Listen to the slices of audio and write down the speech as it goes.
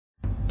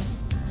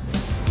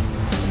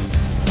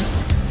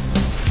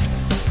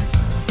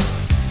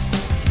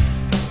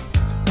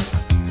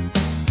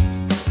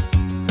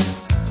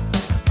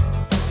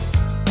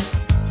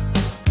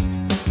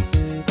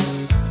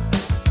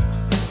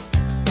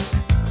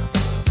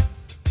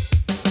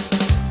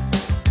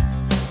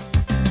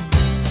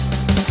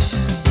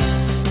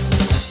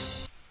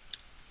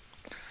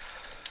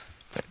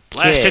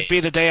Last it be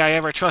the day I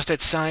ever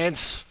trusted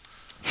science.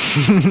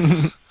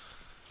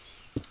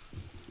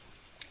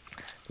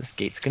 This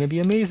gate's gonna be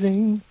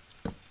amazing.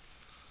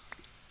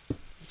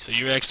 So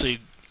you're actually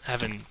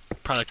having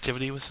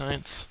productivity with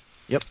science?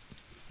 Yep.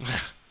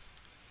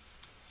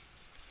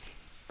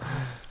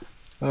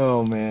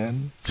 Oh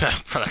man.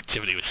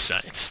 Productivity with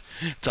science.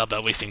 It's all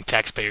about wasting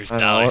taxpayers' I know.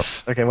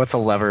 dollars. Okay, what's a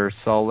lever?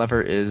 So a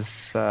lever is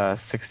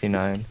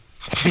 69.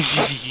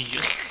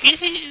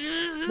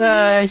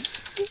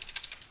 Nice.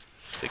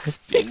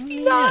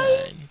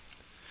 69.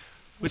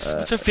 What's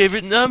our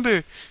favorite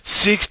number?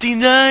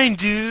 69,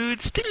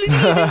 dudes. Is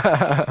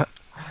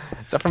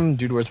that from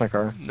Dude, Where's My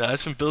Car? No,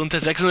 that's from Bill and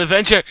Ted's Excellent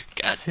Adventure.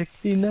 God.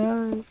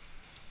 69.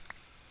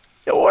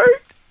 It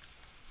worked.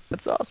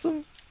 That's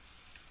awesome.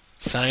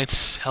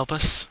 Science, help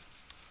us.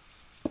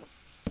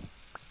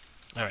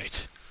 All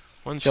right.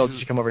 Jill, did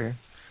you come over here?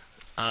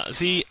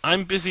 See,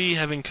 I'm busy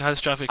having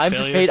catastrophic I failure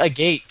just made a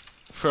gate.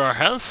 for our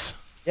house.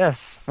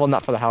 Yes. Well,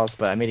 not for the house,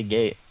 but I made a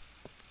gate.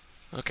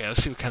 Okay,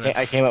 let's see what kind of...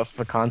 I came up with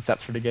a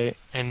concept for the gate.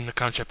 And the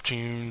concept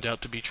turned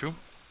out to be true.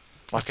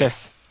 Watch Okay.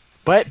 this.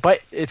 But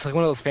it's like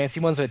one of those fancy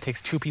ones where it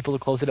takes 2 people to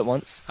close it at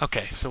once.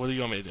 Okay, so what do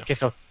you want me to do? Okay,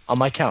 so on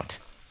my count.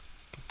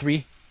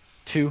 3,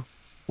 2,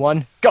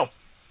 1, go!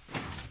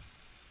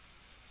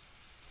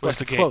 Where's Look,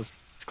 the it's gate? closed.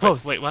 It's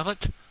closed. Wait, what?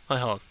 Wait,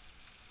 hold on.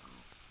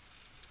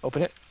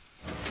 Open it.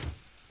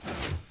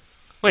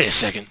 Wait a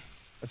second.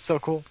 That's so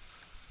cool.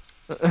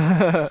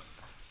 That's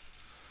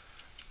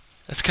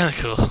kind of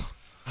cool.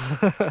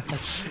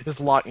 Just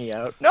lock me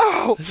out.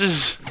 No! This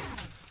is...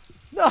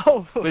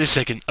 No! Wait a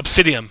second.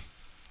 Obsidian.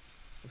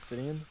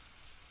 Obsidian?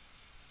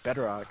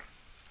 Bedrock.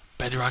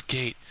 Bedrock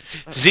Gate.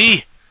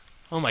 Z!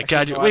 Oh my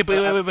god. Actually,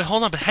 no, Wait,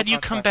 hold on. But how do you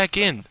come back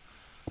in?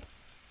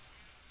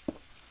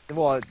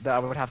 Well, I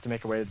would have to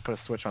make a way to put a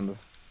switch on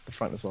the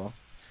front as well.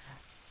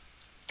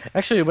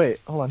 Actually, wait.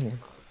 Hold on here.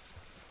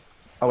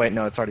 Oh, wait.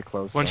 No, it's already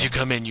closed. Once so. you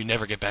come in, you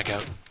never get back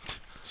out.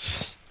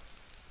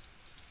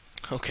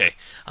 Okay.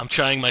 I'm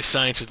trying my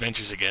science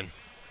adventures again.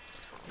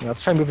 Yeah,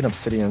 let's try moving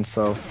obsidian,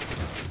 so...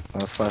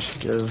 slash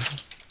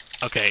give...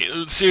 Okay,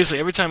 seriously,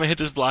 every time I hit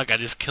this block, I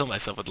just kill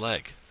myself with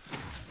lag.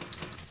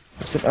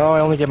 Oh, I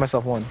only gave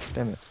myself 1.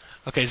 Damn it.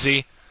 Okay,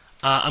 Z.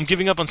 I'm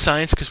giving up on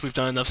science because we've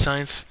done enough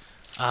science.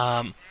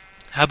 How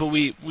about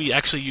we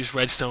actually use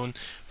redstone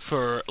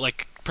for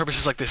like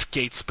purposes like this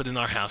gates, but in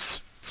our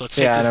house. So let's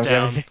take Yeah, this I know,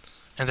 down, yeah.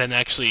 and then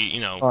actually, you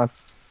know. Hold on.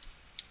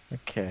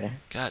 Okay.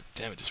 God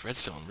damn it! This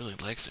redstone really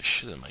lags the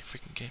shit out of my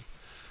freaking game.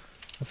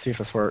 Let's see if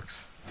this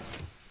works.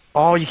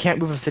 Oh, you can't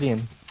move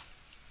obsidian.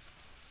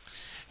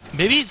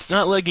 Maybe it's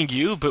not lagging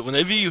you, but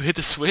whenever you hit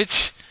the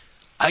switch,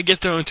 I get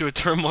thrown into a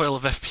turmoil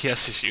of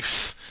FPS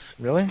issues.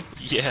 Really?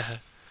 Yeah.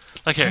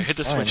 Like here, That's hit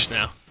the fine. switch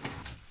now.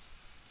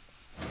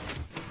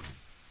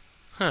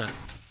 Huh.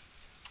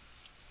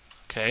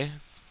 Okay.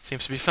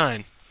 Seems to be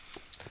fine.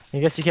 I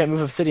guess you can't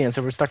move obsidian,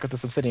 so we're stuck with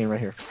this obsidian right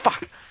here.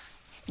 Fuck!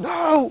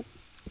 No!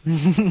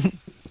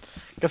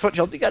 Guess what,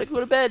 Jill? You gotta go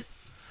to bed.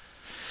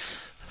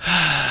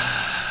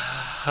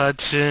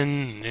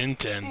 Hudson,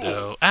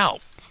 Nintendo. Ow!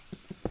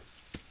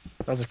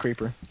 That was a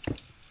creeper.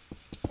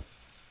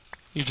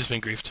 You've just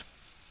been griefed.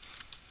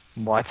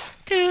 What?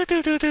 Do,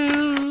 do, do,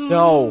 do.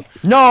 No!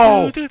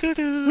 No! Do, do, do,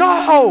 do.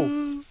 No!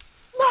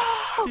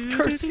 No! Do,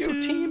 Curse do, you,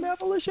 do. Team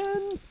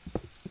Evolution!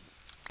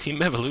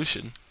 Team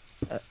Evolution.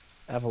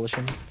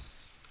 Evolution.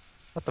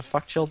 What the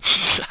fuck, Jill?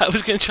 I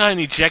was gonna try and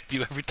eject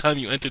you every time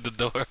you entered the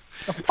door.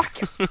 Oh,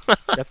 fuck you!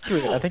 I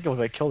think it was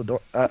like kill the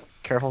door.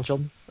 Careful,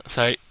 Jill.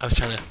 Sorry, I was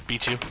trying to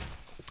beat you.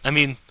 I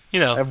mean, you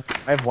know,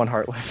 I have 1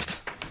 heart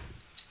left.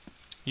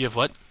 you have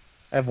what?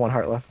 I have 1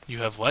 heart left. You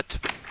have what?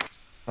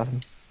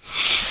 Nothing.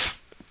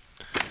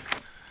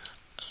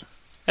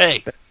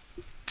 Hey!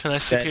 Can I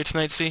sleep Bed. here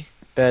tonight, see?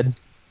 Bed.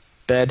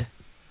 Bed.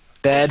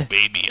 Bed.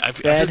 Baby, I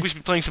feel Bed. like we should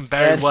be playing some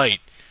Barry Bed. White.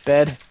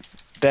 Bed.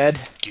 Bed.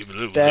 Give it a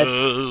little Bed.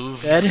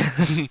 love.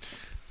 Bed.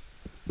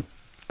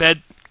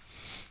 Bed.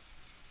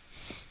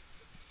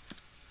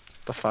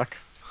 The fuck?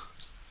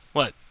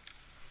 What?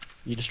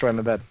 You destroyed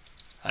my bed.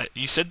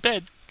 You said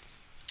bed.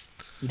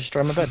 You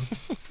destroyed my bed.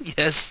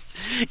 Yes.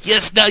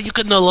 Yes, now you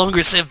can no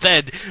longer say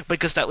bed,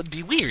 because that would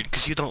be weird,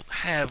 because you don't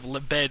have a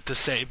bed to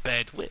say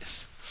bed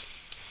with.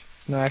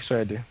 No, actually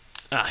I do.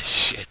 Ah,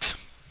 shit.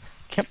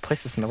 Can't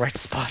place this in the right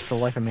spot for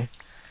the life of me.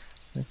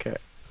 Okay.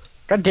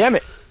 God damn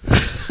it!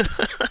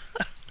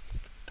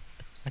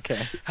 Okay.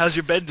 How's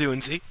your bed doing,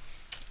 Z?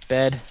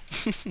 Bed.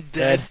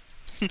 Dead.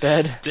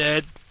 Bed.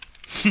 Dead.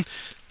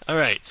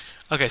 Alright.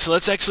 Okay, so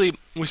let's actually...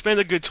 We spent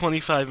a good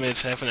 25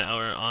 minutes, half an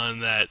hour on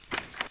that.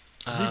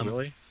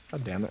 Really?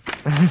 God damn it.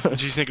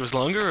 Did you think it was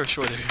longer or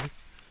shorter?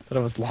 Thought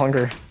it was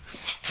longer.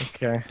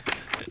 Okay.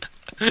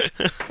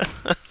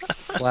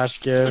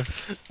 Slash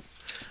give.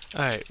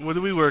 Alright, what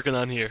are we working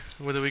on here?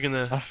 What are we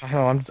gonna... I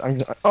know,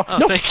 oh, Oh,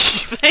 no!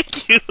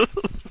 thank you!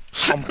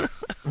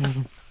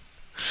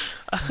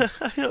 Oh,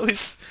 I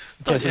always...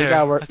 okay, so we There,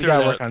 gotta I work, threw it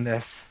out. on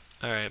this.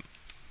 Alright.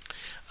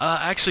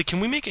 Actually, can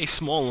we make a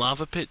small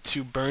lava pit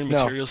to burn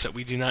No. materials that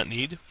we do not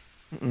need?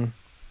 Mm-mm.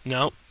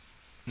 No.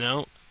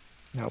 No.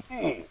 Nope.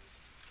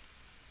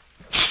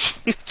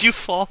 Did you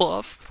fall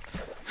off?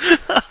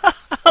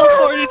 How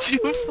far did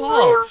you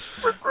fall?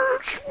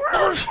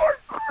 Oh,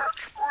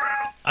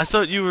 I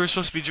thought you were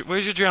supposed to be.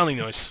 Where's your drowning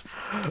noise?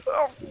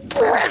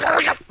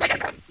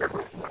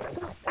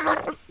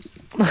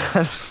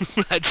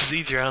 That's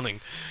Z drowning.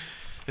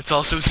 It's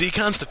also Z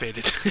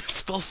constipated.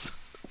 It's both.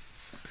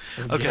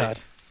 Oh, Okay. God.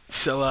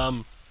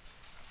 So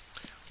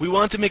we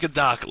wanted to make a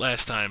dock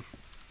last time.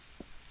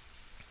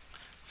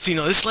 See,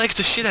 no, this lags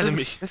the shit out of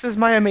me. This is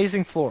my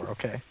amazing floor,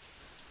 okay?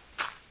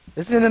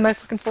 Isn't it a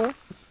nice looking floor?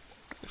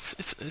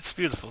 It's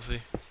beautiful. See,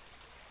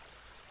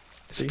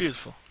 it's See?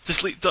 beautiful.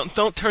 Just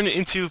don't turn it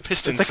into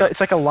pistons. It's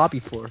like a lobby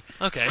floor.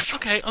 Okay.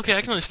 I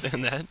can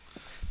understand that.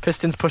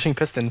 Pistons pushing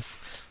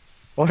pistons.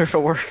 Wonder if it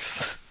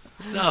works.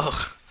 No,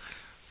 of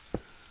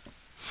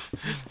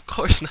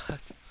course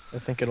not. I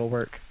think it'll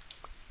work.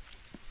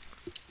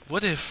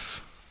 What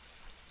if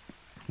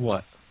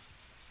What?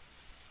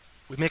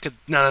 we make a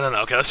no?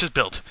 Okay, let's just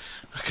build.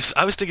 Because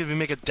I was thinking we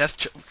make a death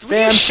trap. What are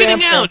you Spam,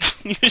 shitting spam,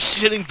 out? You're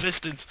shitting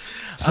pistons.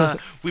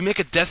 We make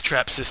a death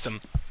trap system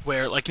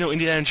where, like, you know,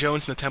 Indiana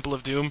Jones and the Temple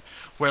of Doom,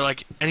 where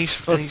like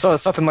So it's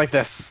something like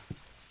this.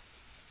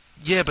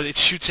 yeah, but it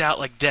shoots out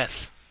like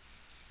death.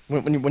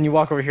 When you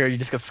walk over here, you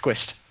just get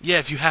squished. Yeah,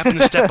 if you happen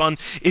to step on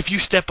if you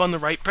step on the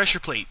right pressure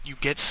plate, you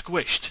get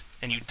squished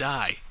and you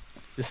die.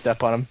 You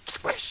step on them,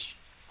 squish.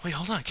 Wait,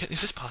 hold on.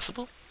 Is this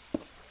possible?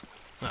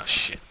 Oh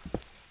shit.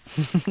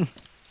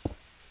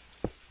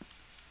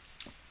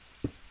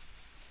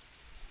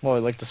 Well,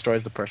 it like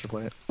destroys the pressure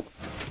plate.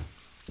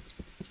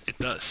 It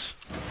does.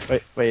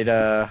 Wait,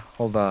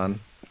 hold on.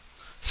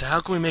 So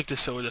how can we make this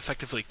so it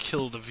effectively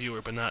kill the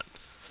viewer, but not?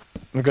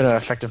 I'm gonna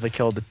effectively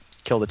kill the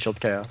chilled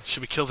chaos.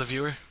 Should we kill the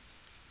viewer?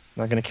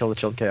 I'm not gonna kill the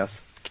chilled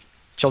chaos.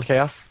 Chilled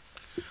chaos?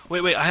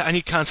 Wait. I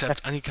need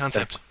concept. I need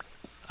concept.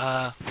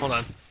 Hold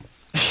on.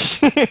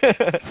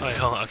 Wait,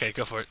 hold on. Okay,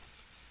 go for it.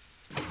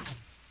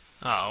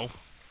 Oh.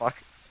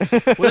 Fuck.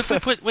 What if we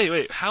put?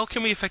 Wait. How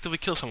can we effectively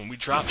kill someone? We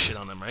drop shit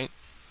on them, right?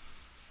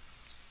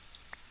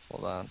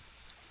 Hold on.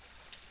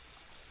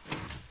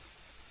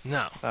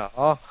 No.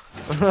 Oh.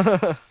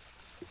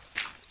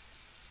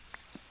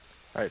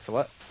 Alright, so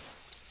what?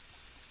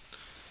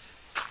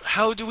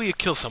 How do we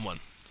kill someone?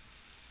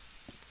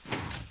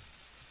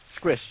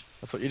 Squish.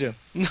 That's what you do.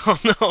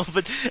 No,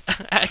 but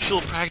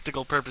actual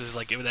practical purposes,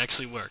 like it would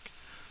actually work.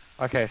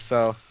 Okay,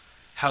 so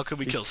How could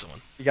we kill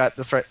someone? you got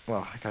this right.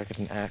 Well, I gotta get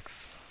an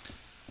axe.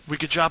 We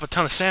could drop a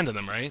ton of sand on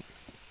them, right?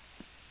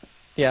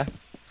 Yeah.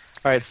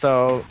 Alright,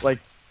 so, like,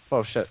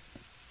 oh shit.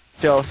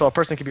 So a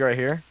person could be right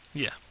here,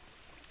 Yeah.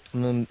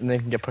 and then they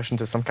can get pushed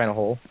into some kind of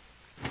hole.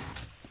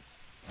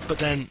 But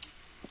then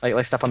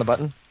Like step on the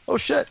button. Oh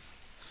shit!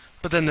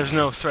 there's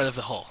no thread of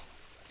the hole.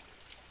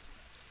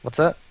 What's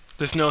that?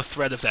 There's no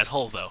thread of that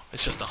hole, though.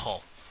 It's just a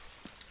hole.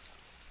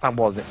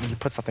 Well, you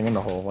put something in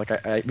the hole. Like,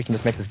 we can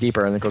just make this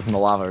deeper and it goes in the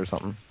lava or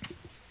something.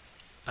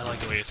 I like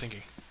the way you're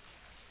thinking.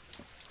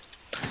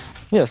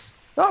 Yes.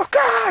 Oh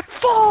god!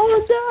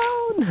 Falling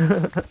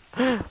down!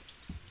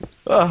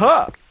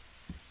 Uh-huh!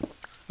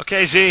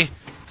 Okay, Z.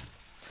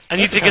 I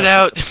need to get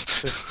out.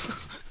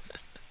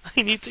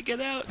 I need to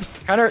get out.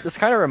 This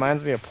kind of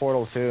reminds me of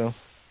Portal 2,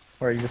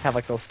 where you just have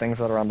like those things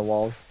that are on the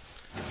walls.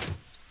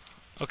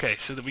 Okay,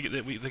 so that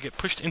they get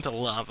pushed into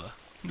lava.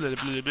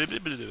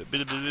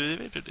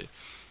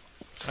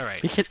 All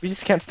right. We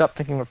just can't stop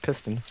thinking about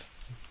pistons.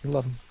 We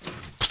love them.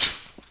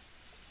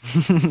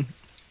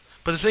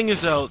 But the thing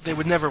is, though, they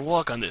would never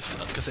walk on this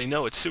because they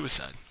know it's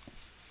suicide.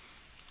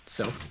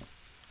 So.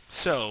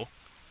 So,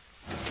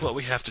 what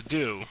we have to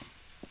do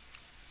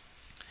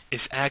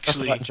is Press the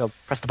actually... button, Joe.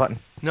 Press the button.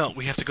 No,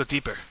 we have to go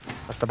deeper.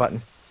 Press the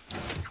button.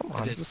 Come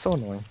on, did. this is so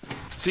annoying.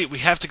 See, we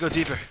have to go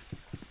deeper.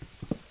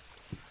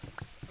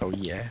 Oh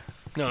yeah.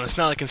 No, it's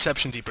not like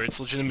Inception deeper. It's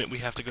legitimate. We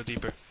have to go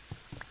deeper.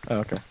 Oh,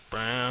 okay.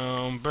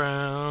 Brown.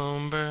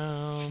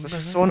 This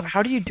is so.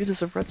 How do you do this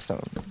with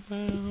redstone?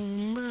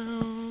 Brown.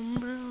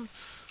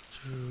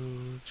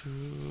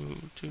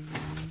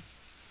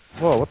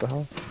 Whoa! What the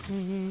hell?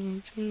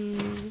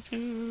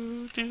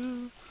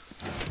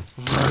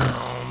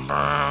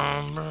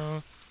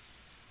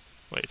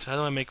 Wait, so how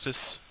do I make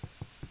this?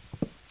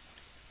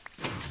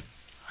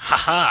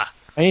 Haha!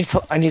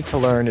 I need to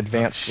learn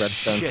advanced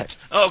redstone. Shit!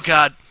 Oh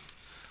god!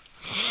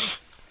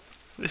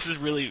 This is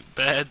really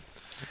bad.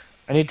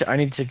 I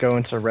need to go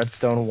into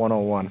Redstone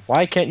 101.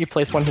 Why can't you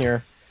place one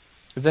here?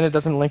 Because then it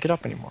doesn't link it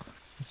up anymore.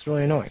 It's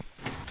really annoying.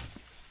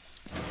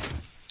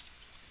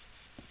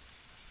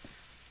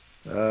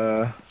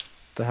 The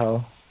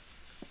hell?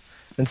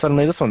 And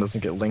suddenly this one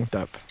doesn't get linked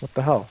up. What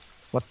the hell?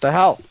 What the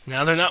hell?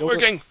 Now they're not Still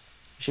working! You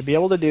should be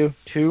able to do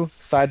two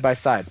side by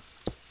side.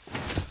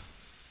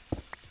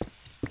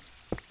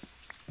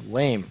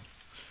 Lame.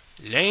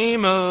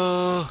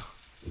 Lame-o!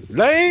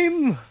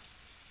 Lame!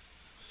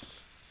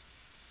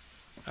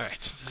 Alright,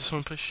 does this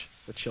one push?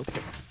 The chill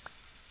chaos.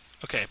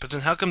 Okay, but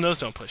then how come those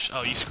don't push?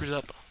 Oh, you screwed it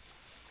up.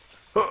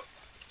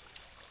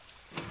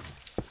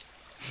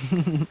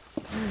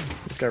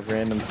 Just got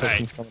random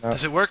pistons coming out.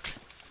 Does it work?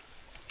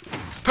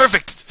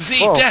 Perfect! Z,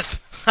 Whoa. death!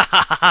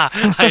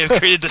 I have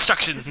created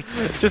destruction.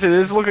 Seriously,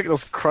 these look like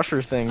those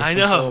crusher things. I from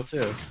know.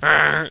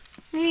 Halo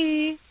 2.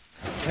 Me.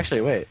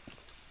 Actually, wait.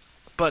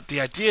 But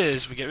the idea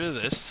is we get rid of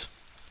this.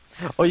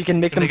 Oh, you can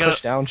make And them they gotta-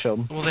 push down,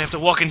 Chilled. Well, they have to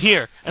walk in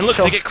here, and look,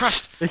 Chill. they get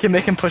crushed. You can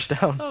make him push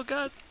down. Oh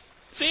God.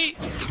 See.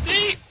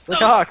 It's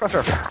like, No. ah,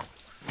 crusher.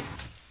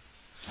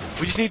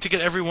 We just need to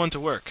get everyone to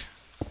work.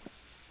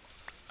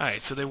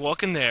 Alright, so they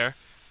walk in there,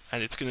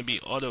 and it's gonna be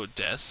auto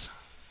death.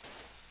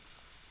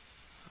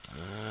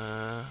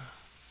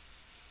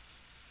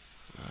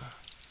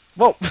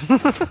 Whoa.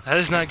 That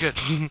is not good.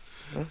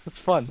 That's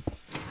fun.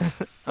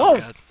 Oh Whoa.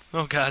 God.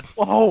 Oh God.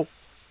 Whoa.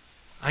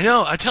 I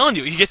know. I'm telling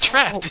you, you get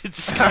trapped.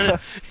 It's kind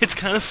of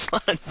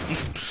fun.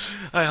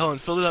 All right, hold on.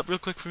 Fill it up real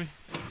quick for me.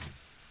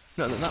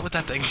 No, not with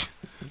that thing.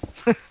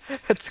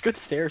 It's good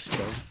stairs,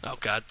 Chilled. Oh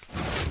God.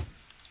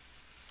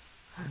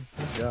 Oh,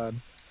 God.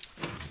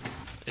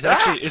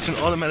 It's an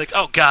automatic.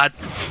 Oh God.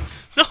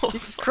 No.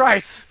 Jesus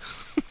Christ.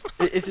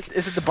 Is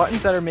it the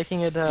buttons that are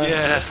making it?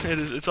 Yeah, it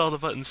is. It's all the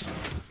buttons.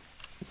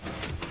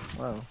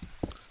 Wow. All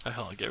right,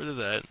 hold on. Get rid of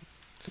that.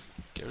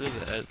 Get rid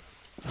of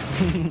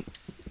that.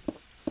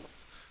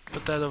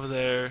 Put that over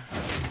there.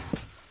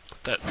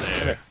 Put that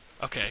there.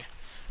 Okay.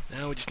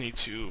 Now we just need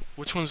to...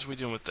 Which ones are we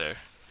doing with there?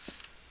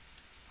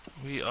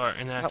 We are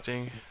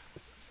enacting...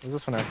 Was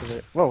this one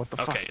activate? Whoa, what the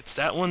fuck? Okay, it's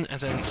that one,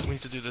 and then we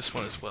need to do this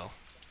one as well.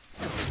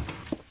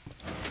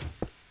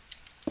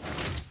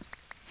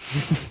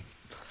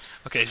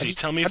 Okay, Z,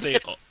 tell me if they...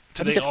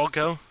 Do they all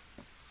go?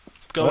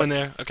 Go What? in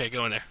there. Okay,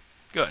 go in there.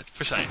 Good.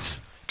 For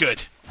science.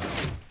 Good.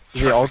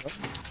 Is it all? Perfect.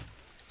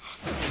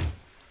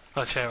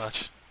 Watch, here,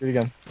 watch. Do it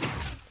again.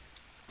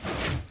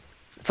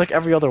 It's like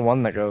every other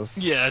one that goes.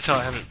 Yeah, that's how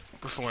I have it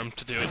performed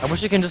to do it. I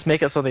wish you can just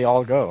make it so they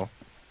all go.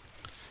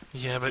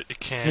 Yeah, but it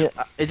can't.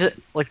 Yeah, it just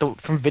like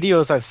from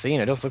videos I've seen,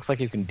 it just looks like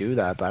you can do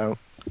that, but I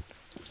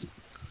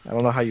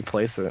don't know how you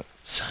place it.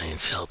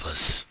 Science, help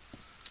us.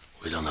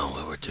 We don't know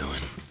what we're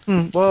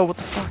doing. Whoa, what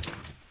the fuck?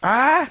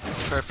 Ah!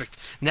 Perfect.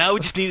 Now we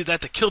just needed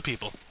that to kill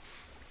people.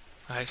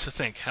 Alright, so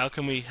think. How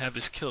can we have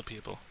this kill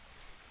people?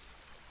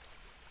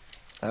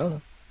 I don't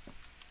know.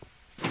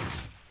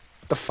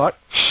 What the fuck?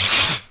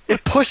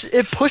 It pushed it.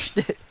 It pushed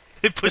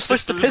it pushed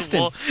the through piston.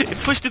 the wall. It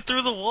pushed it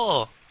through the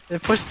wall.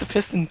 It pushed the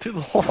piston through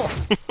the wall.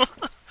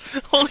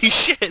 Holy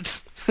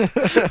shit!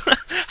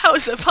 How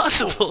is that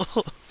possible?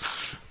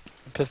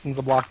 The piston's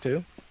a block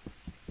too.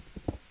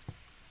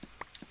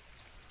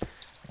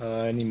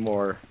 I need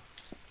more.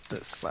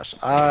 This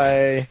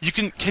 /I.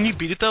 Can you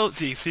beat it though?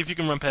 Z, see if you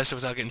can run past it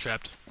without getting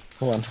trapped.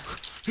 Hold on.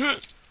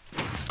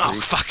 Oh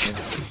fuck!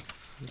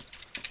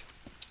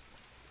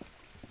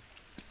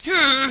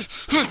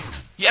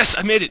 Yes,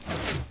 I made it.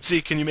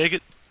 Z, can you make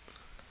it?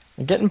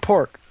 I'm getting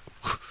pork.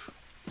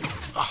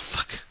 Oh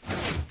fuck!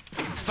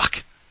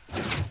 Fuck!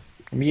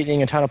 I'm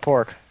eating a ton of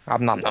pork.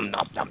 Nom nom nom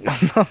nom nom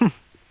nom.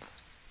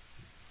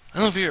 I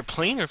don't know if I hear a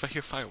plane or if I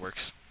hear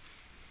fireworks.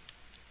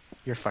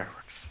 Your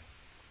fireworks.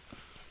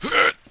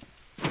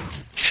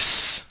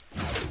 Yes.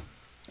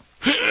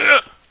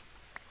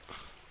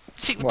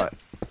 See What?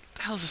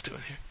 the hell is this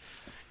doing here?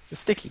 It's a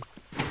sticky.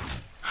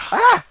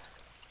 Ah!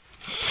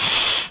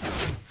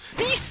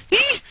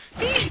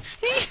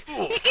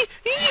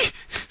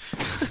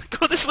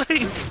 Go this way.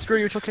 Screw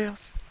you, Tool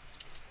Chaos.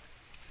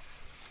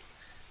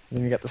 And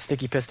then we got the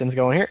sticky pistons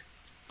going here.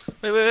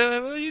 Wait, what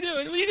are you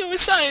doing? What are you doing with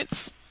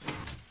science?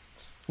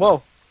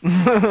 Whoa.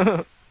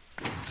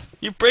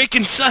 You're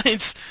breaking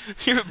science.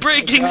 You're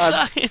breaking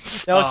God.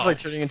 science. Now it's Oh. like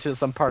turning into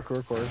some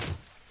parkour course.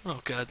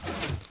 Oh god.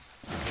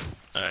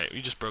 Alright,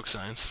 we just broke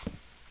science.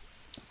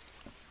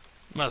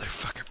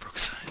 Motherfucker broke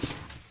science.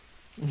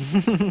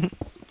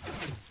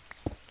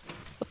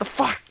 What the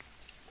fuck?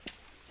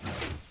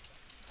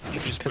 You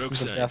just broke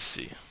Pistons of science. death.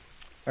 See.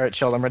 Alright,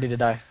 Shield, I'm ready to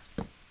die.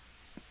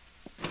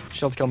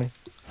 Shield, kill me.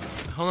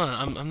 Hold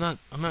on,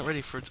 I'm not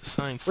ready for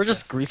science. We're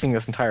just griefing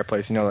this entire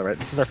place, you know that, right?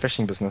 This is our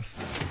fishing business.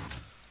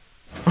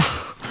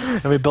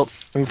 And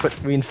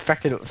we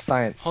infected it with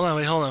science. Hold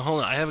on, hold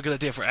on. I have a good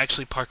idea for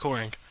actually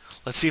parkouring.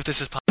 Let's see if this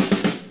is possible.